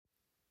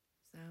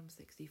Psalm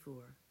 64.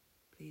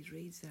 Please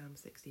read Psalm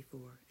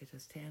 64. It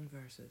has 10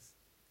 verses.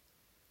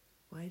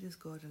 Why does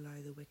God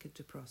allow the wicked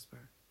to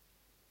prosper?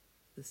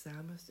 The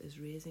psalmist is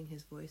raising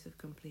his voice of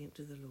complaint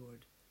to the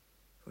Lord,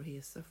 for he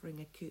is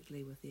suffering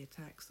acutely with the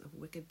attacks of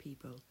wicked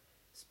people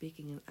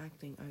speaking and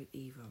acting out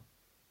evil.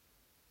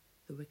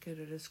 The wicked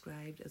are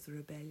described as the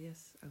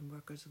rebellious and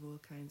workers of all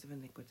kinds of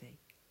iniquity.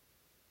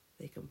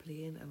 They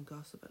complain and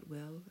gossip at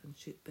will and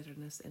shoot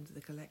bitterness into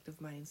the collective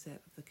mindset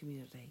of the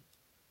community.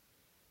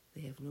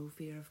 They have no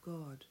fear of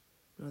God,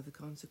 nor the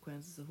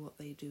consequences of what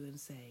they do and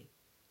say.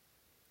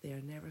 They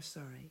are never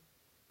sorry,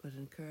 but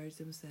encourage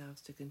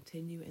themselves to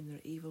continue in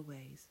their evil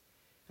ways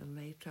and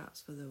lay traps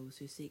for those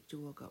who seek to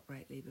walk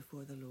uprightly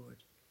before the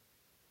Lord.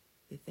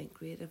 They think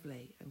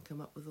creatively and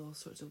come up with all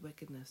sorts of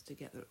wickedness to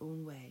get their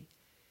own way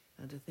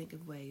and to think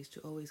of ways to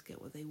always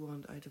get what they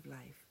want out of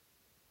life.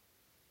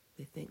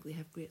 They think they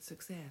have great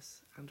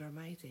success and are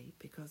mighty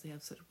because they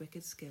have such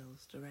wicked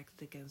skills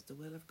directed against the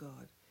will of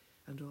God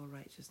and all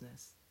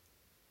righteousness.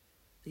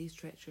 These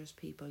treacherous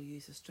people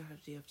use a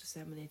strategy of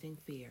disseminating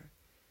fear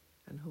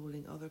and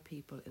holding other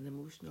people in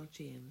emotional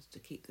chains to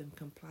keep them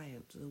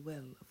compliant to the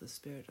will of the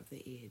spirit of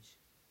the age.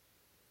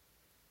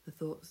 The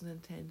thoughts and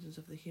intentions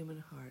of the human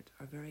heart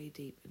are very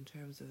deep in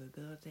terms of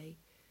ability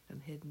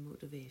and hidden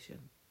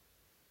motivation.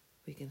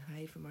 We can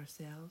hide from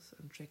ourselves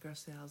and trick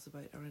ourselves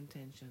about our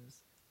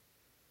intentions,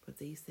 but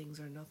these things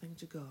are nothing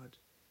to God,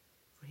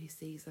 for he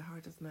sees the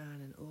heart of man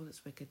in all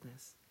its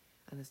wickedness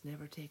and is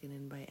never taken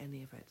in by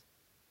any of it.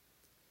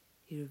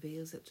 He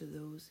reveals it to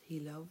those he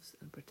loves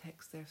and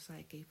protects their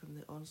psyche from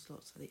the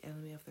onslaughts of the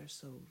enemy of their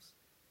souls.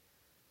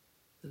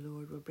 The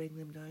Lord will bring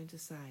them down to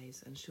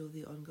size and show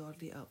the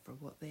ungodly up for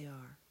what they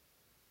are.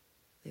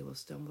 They will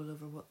stumble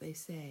over what they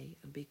say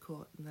and be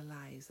caught in the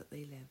lies that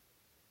they live,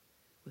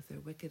 with their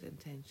wicked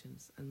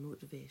intentions and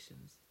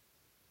motivations.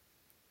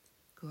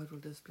 God will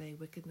display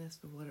wickedness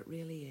for what it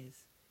really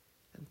is,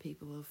 and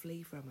people will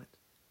flee from it.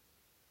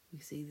 We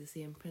see the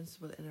same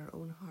principle in our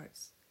own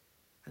hearts,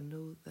 and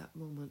know that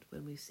moment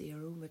when we see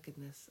our own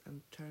wickedness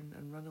and turn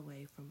and run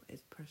away from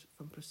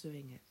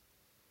pursuing it.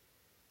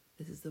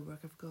 This is the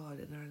work of God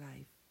in our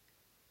life.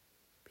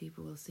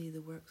 People will see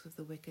the works of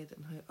the wicked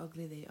and how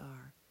ugly they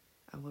are,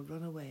 and will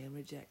run away and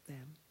reject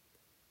them.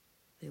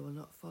 They will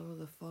not follow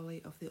the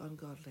folly of the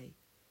ungodly,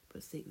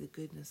 but seek the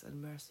goodness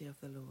and mercy of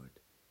the Lord.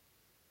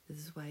 This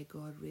is why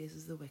God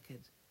raises the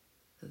wicked,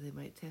 that they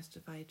might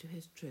testify to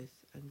his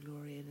truth and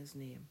glory in his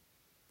name.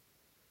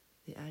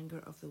 The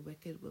anger of the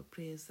wicked will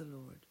praise the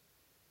Lord.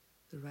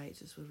 The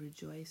righteous will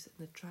rejoice in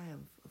the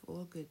triumph of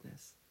all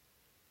goodness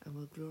and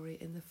will glory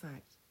in the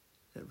fact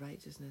that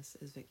righteousness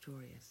is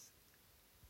victorious.